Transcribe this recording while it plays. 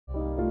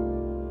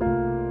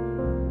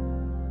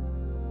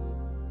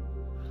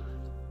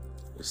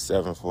It's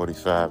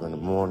 7:45 in the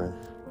morning,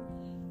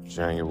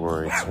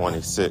 January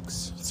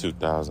 26,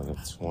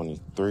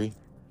 2023.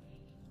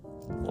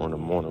 On a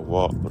morning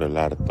walk with a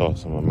lot of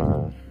thoughts on my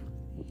mind,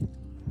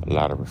 a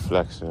lot of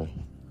reflection,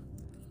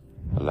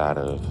 a lot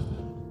of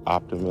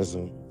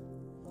optimism,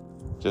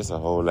 just a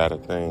whole lot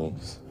of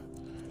things.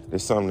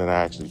 It's something that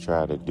I actually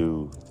tried to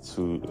do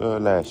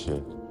last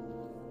year.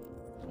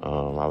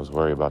 I was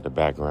worried about the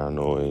background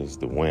noise,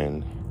 the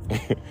wind,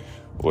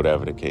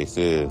 whatever the case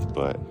is,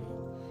 but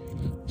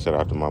shout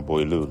out to my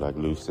boy Lou. Like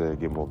Lou said,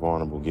 get more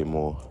vulnerable, get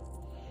more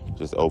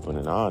just open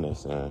and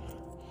honest. And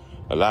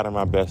a lot of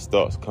my best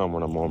thoughts come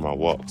when I'm on my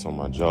walks, on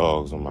my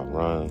jogs, on my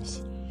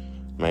runs,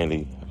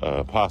 mainly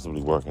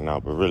possibly working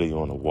out, but really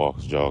on the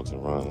walks, jogs,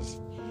 and runs,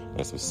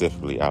 and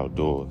specifically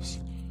outdoors.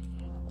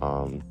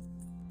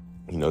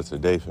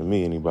 Today for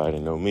me, anybody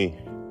know me,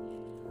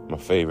 my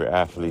favorite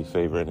athlete,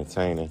 favorite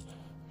entertainer,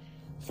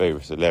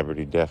 favorite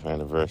celebrity death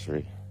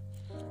anniversary,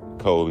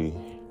 Kobe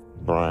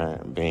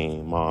Bryant,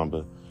 Bean,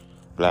 Mamba,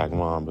 Black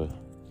Mamba,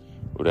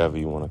 whatever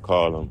you want to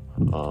call him.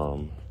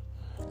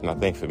 And I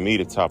think for me,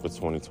 the top of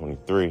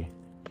 2023,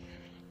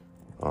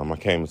 I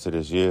came into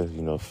this year,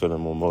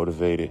 feeling more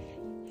motivated.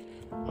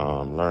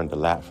 Learned a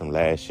lot from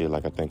last year,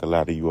 like I think a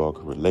lot of you all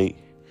could relate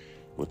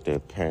with the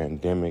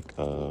pandemic,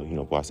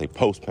 I say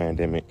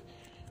post-pandemic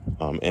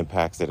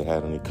impacts that it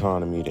had on the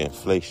economy, the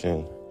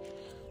inflation,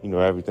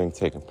 everything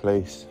taking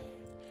place.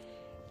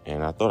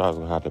 And I thought I was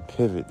going to have to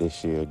pivot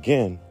this year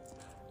again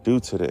due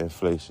to the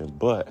inflation,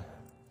 but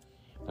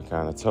I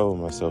kind of told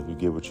myself you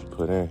get what you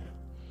put in.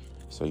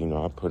 So,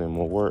 I put in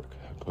more work,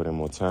 I put in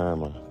more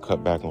time, I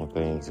cut back on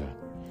things, I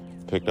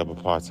picked up a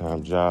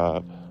part-time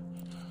job,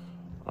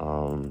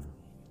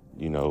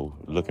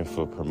 looking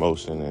for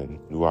promotion and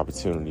new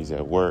opportunities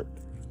at work,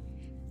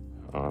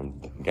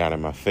 got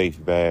in my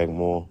faith bag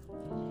more,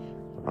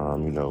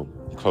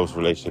 close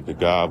relationship to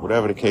God,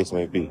 whatever the case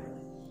may be.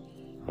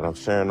 But I'm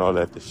sharing all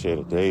that to share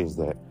today is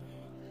that,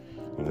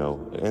 at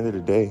the end of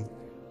the day,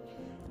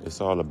 it's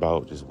all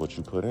about just what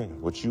you put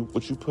in. What you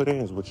put in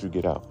is what you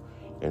get out.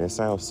 And it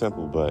sounds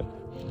simple, but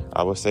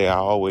I would say I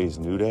always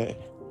knew that.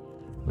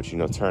 But,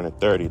 turning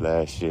 30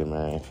 last year,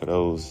 man, for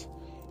those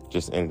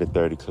just ended the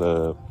 30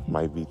 club,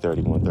 might be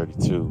 31,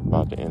 32,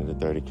 about to end the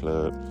 30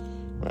 club,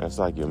 man, it's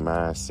like your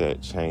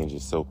mindset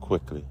changes so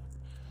quickly.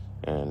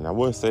 And I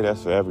wouldn't say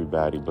that's for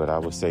everybody, but I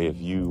would say if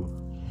you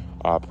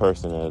are a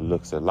person that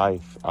looks at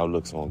life,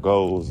 outlooks on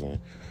goals and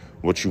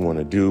what you want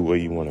to do, where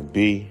you want to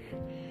be,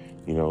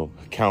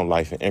 count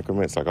life in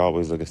increments. Like I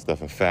always look at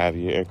stuff in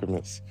 5-year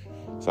increments.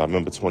 So I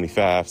remember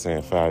 25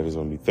 saying 5 years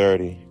going to be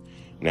 30.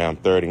 Now I'm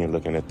 30 and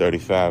looking at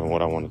 35 and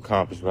what I want to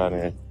accomplish by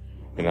then.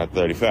 And at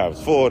 35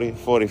 is 40,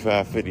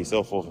 45, 50,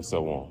 so forth and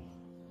so on.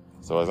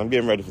 So as I'm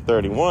getting ready for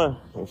 31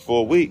 in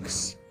 4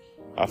 weeks,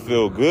 I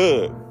feel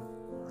good.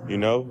 We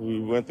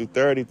went through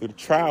 30 through the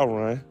trial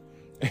run.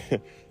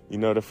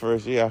 The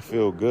first year I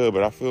feel good,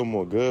 but I feel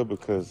more good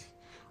because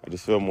I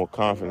just feel more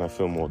confident. I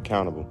feel more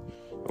accountable.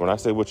 When I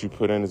say what you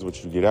put in is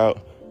what you get out,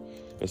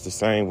 it's the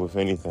same with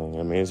anything.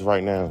 I mean, it's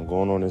right now. I'm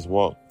going on this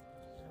walk,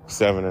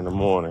 7 in the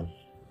morning.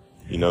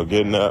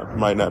 Getting up,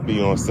 might not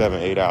be on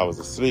 7-8 hours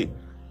of sleep.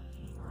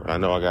 But I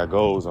know I got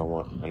goals I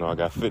want. I know I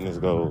got fitness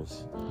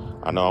goals.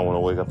 I know I want to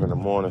wake up in the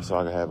morning so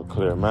I can have a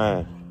clear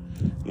mind.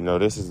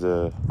 This is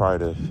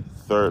probably the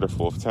 3rd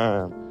or 4th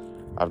time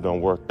I've done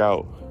worked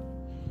out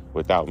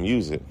without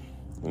music.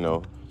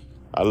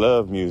 I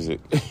love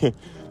music.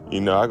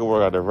 I can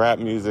work out the rap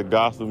music,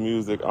 gospel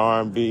music,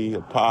 R&B,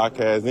 a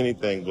podcast,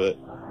 anything, but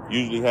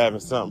usually having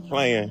something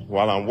playing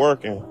while I'm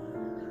working,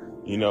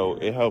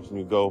 it helps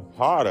me go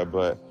harder.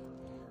 But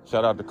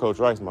shout out to Coach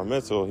Rice, my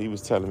mentor. He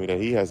was telling me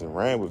that he hasn't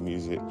ran with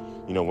music,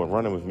 when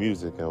running with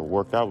music and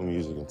worked out with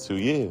music in 2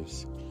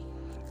 years.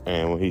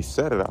 And when he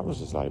said it, I was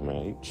just like,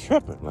 man, he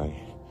tripping. Like,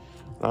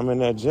 I'm in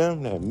that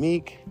gym, that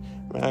Meek,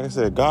 man, like I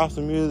said,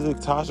 gospel music,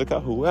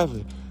 Tasha,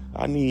 whoever.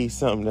 I need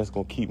something that's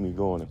going to keep me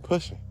going and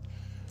pushing.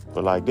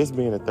 But like this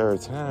being the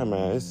 3rd time,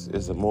 man,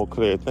 it's a more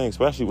clear thing,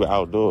 especially with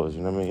outdoors.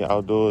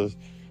 Outdoors,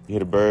 you hear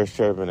the birds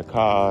chirping, the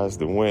cars,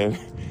 the wind.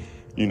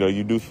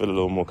 You do feel a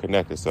little more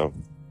connected. So,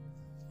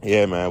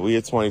 yeah, man, we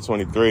at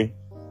 2023.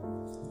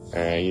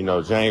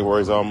 And,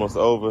 January's almost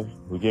over.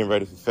 We're getting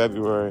ready for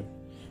February.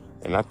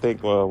 And I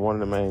think one of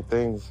the main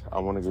things I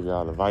want to give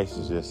y'all advice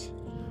is just,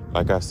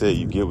 like I said,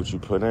 you get what you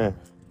put in.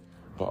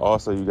 But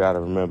also you got to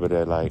remember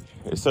that, like,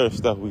 there's certain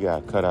stuff we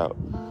got to cut out.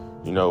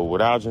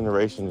 With our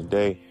generation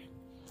today,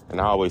 and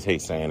I always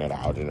hate saying that,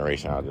 our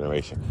generation.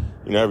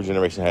 Every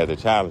generation has their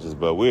challenges,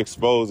 but we're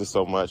exposed to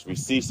so much. We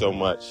see so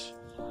much.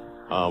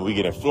 We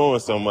get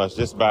influenced so much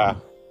just by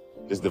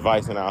this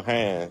device in our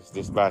hands,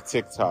 just by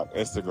TikTok,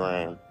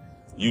 Instagram,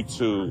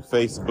 YouTube,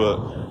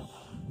 Facebook.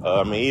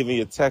 Even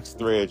your text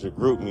threads, your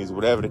group meets,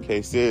 whatever the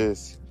case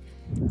is.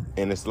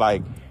 And it's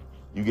like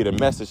you get a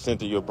message sent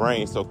to your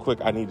brain so quick,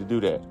 I need to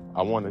do that.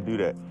 I want to do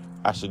that.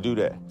 I should do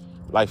that.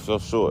 Life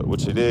feels short,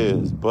 which it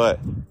is, but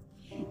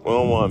we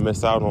don't want to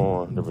miss out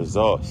on the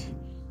results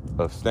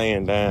of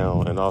staying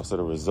down and also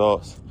the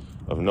results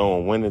of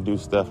knowing when to do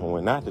stuff and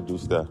when not to do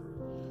stuff.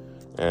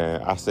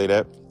 And I say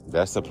that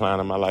that's the plan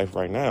of my life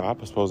right now. I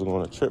was supposed to go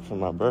on a trip for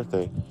my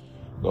birthday,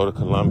 go to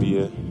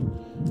Colombia,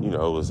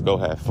 let's go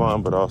have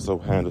fun, but also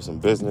handle some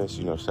business.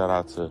 Shout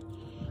out to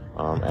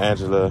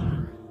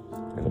Angela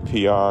and the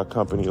PR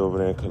company over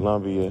there in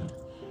Colombia,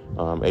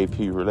 AP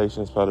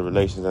Relations, Public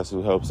Relations, that's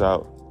who helps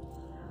out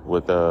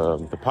with the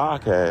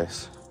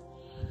podcast.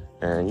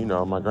 And,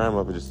 my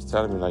grandmother just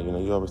telling me, like,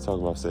 you always talk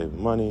about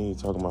saving money, you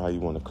talking about how you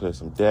want to clear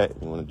some debt,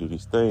 you want to do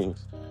these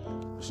things.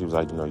 She was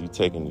like, you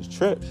taking these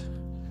trips,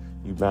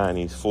 you buying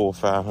these $400,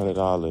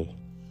 $500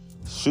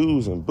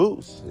 shoes and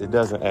boots. It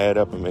doesn't add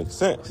up and make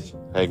sense.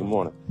 Hey, good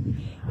morning.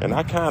 And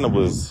I kind of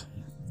was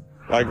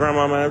like,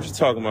 Grandma, man, what you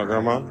talking about,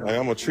 Grandma? Like,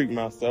 I'm going to treat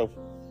myself.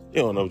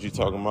 You don't know what you're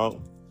talking about.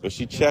 But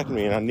she checked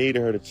me, and I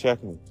needed her to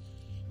check me,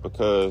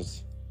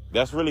 because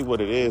that's really what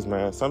it is,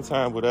 man.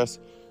 Sometimes with us,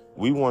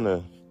 we want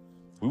to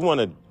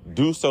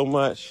do so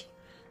much,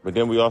 but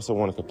then we also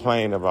want to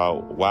complain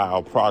about why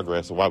our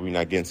progress or why we're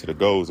not getting to the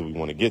goals that we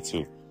want to get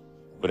to.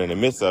 But in the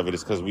midst of it,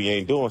 it's because we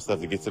ain't doing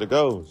stuff to get to the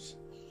goals.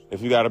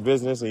 If you got a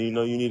business and you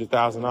need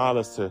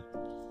 $1,000 to,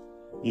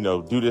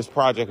 do this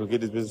project or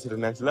get this business to the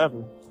next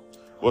level,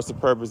 what's the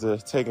purpose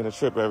of taking a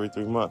trip every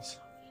 3 months?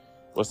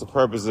 What's the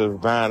purpose of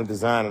buying a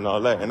design and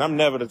all that? And I'm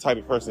never the type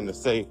of person to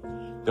say,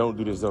 don't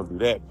do this, don't do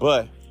that.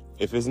 But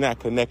if it's not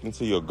connecting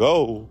to your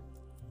goal,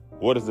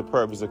 what is the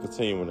purpose of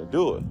continuing to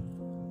do it?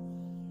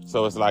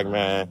 So it's like,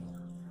 man,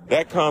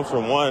 that comes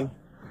from one,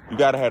 you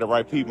got to have the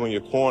right people in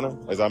your corner.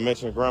 As I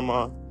mentioned,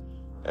 Grandma,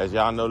 as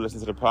y'all know, listen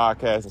to the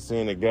podcast and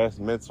seeing the guests,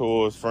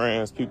 mentors,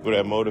 friends, people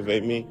that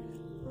motivate me.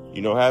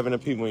 Having the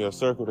people in your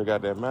circle that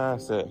got that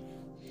mindset,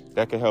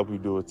 that can help you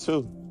do it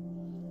too.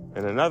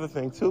 And another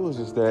thing too is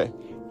just that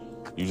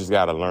you just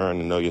got to learn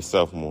to know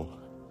yourself more.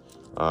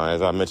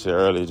 As I mentioned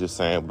earlier, just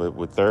saying, but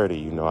with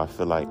 30, I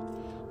feel like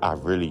I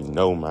really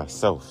know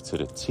myself to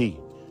the T.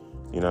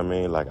 You know what I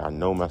mean? Like, I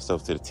know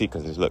myself to the T,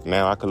 because look,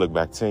 now I could look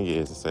back 10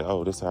 years and say,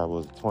 oh, this is how I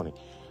was at 20.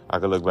 I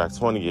could look back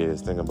 20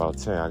 years, think about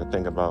 10. I could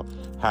think about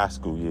high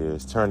school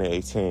years, turning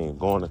 18,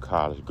 going to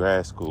college,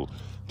 grad school,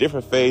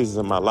 different phases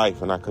of my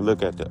life. And I could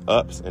look at the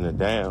ups and the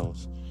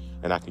downs,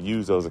 and I could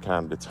use those to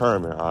kind of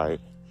determine, all right,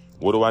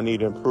 what do I need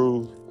to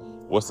improve?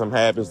 What's some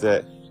habits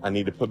that I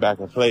need to put back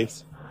in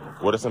place?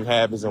 What are some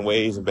habits and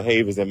ways and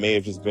behaviors that may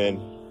have just been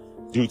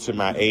due to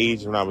my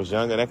age when I was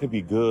younger? That could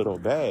be good or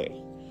bad.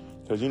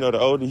 Because, the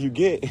older you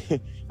get,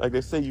 like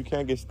they say, you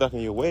can't get stuck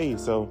in your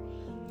ways. So,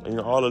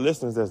 all the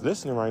listeners that's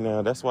listening right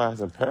now, that's why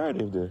it's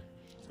imperative to,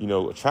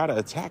 try to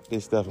attack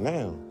this stuff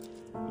now.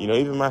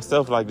 Even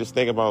myself, like, just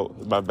think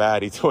about my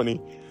body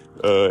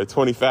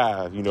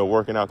 25,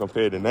 working out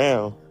compared to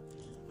now.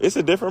 It's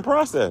a different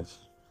process.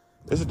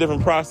 It's a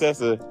different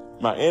process of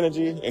my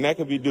energy, and that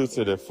could be due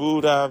to the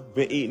food I've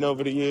been eating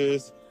over the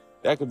years.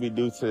 That could be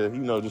due to,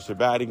 just your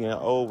body getting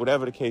old,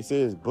 whatever the case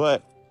is.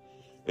 But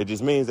it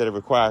just means that it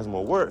requires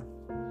more work.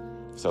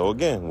 So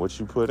again, what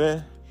you put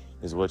in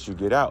is what you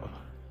get out.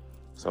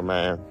 So,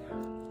 man,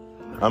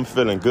 I'm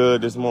feeling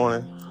good this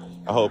morning.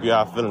 I hope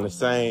y'all feeling the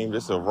same.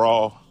 Just a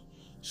raw,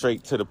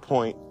 straight to the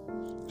point,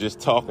 just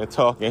talking.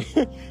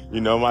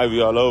 Might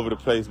be all over the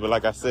place. But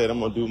like I said, I'm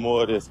going to do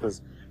more of this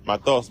because my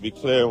thoughts be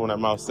clear when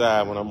I'm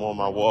outside, when I'm on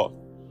my walk.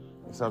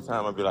 And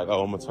sometimes I'll be like,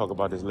 oh, I'm going to talk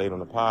about this later on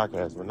the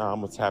podcast. But now I'm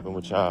going to tap in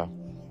with y'all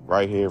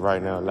right here,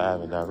 right now, live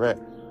and direct.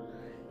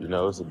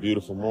 It's a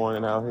beautiful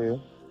morning out here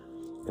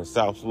in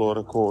South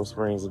Florida, Coral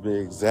Springs to be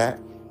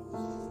exact.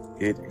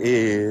 It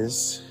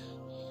is,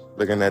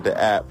 looking at the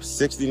app,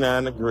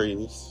 69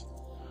 degrees.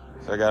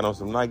 So I got on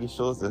some Nike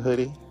shorts, a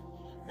hoodie,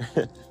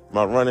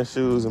 my running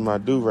shoes, and my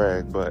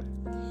do-rag. But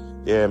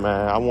yeah,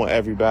 man, I want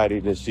everybody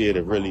this year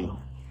to really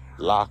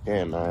lock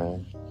in,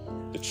 man.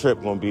 The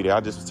trip gonna be there. I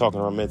just was talking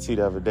to my mentee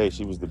the other day.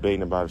 She was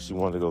debating about if she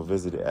wanted to go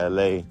visit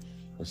LA.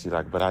 And she's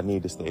like, but I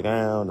need to stay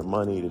down, the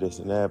money, to this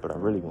and that, but I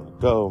really want to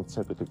go. I'm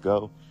tempted to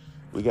go.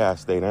 We got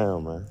to stay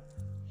down, man.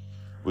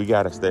 We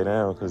got to stay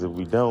down, because if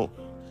we don't,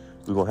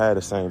 we're going to have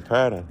the same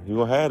pattern. You're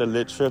going to have the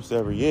lit trips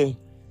every year,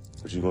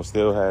 but you're going to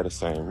still have the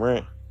same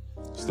rent.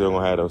 You're still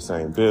going to have those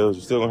same bills.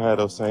 You're still going to have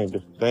those same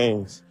different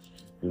things,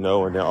 and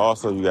then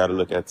also you got to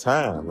look at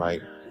time.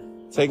 Like,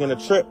 taking a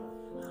trip,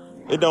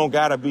 it don't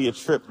got to be a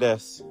trip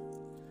that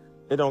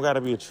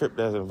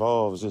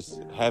involves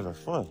just having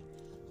fun.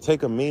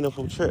 Take a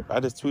meaningful trip. I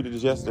just tweeted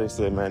this yesterday,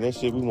 said, man, this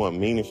shit, we want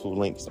meaningful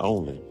links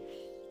only.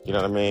 You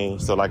know what I mean?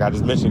 So like I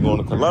just mentioned going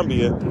to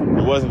Colombia,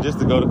 it wasn't just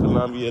to go to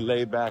Colombia,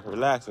 lay back,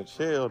 relax, and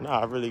chill. No,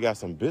 I really got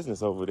some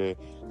business over there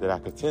that I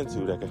could tend to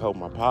that can help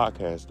my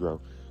podcast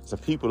grow. Some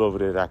people over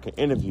there that I can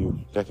interview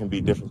that can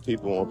be different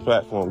people on a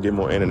platform, get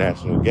more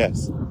international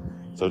guests.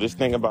 So just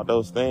think about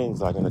those things.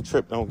 Like, and a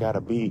trip don't got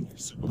to be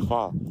super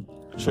far.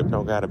 A trip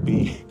don't got to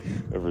be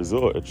a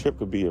resort. A trip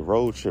could be a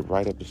road trip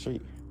right up the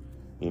street.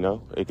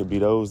 It could be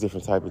those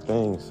different type of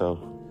things. So,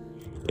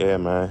 yeah,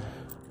 man,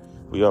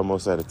 we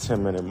almost at a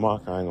 10-minute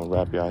mark. I ain't going to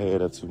wrap y'all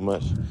head up too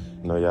much.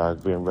 Y'all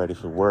being ready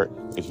for work.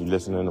 If you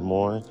listen in the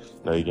morning,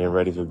 you're getting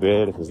ready for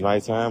bed. If it's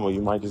nighttime, or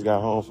you might just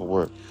got home from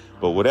work.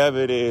 But whatever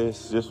it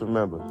is, just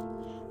remember,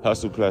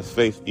 hustle plus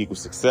faith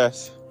equals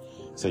success.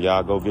 So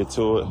y'all go get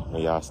to it,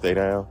 and y'all stay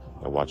down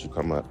and watch you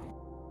come up.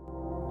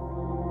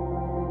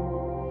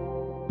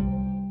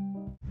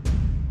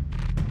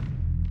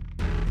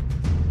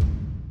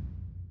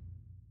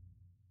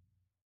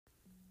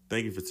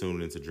 Thank you for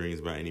tuning into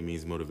Dreams by Any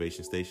Means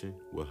Motivation Station,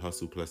 where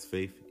hustle plus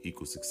faith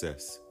equals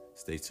success.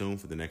 Stay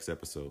tuned for the next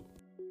episode.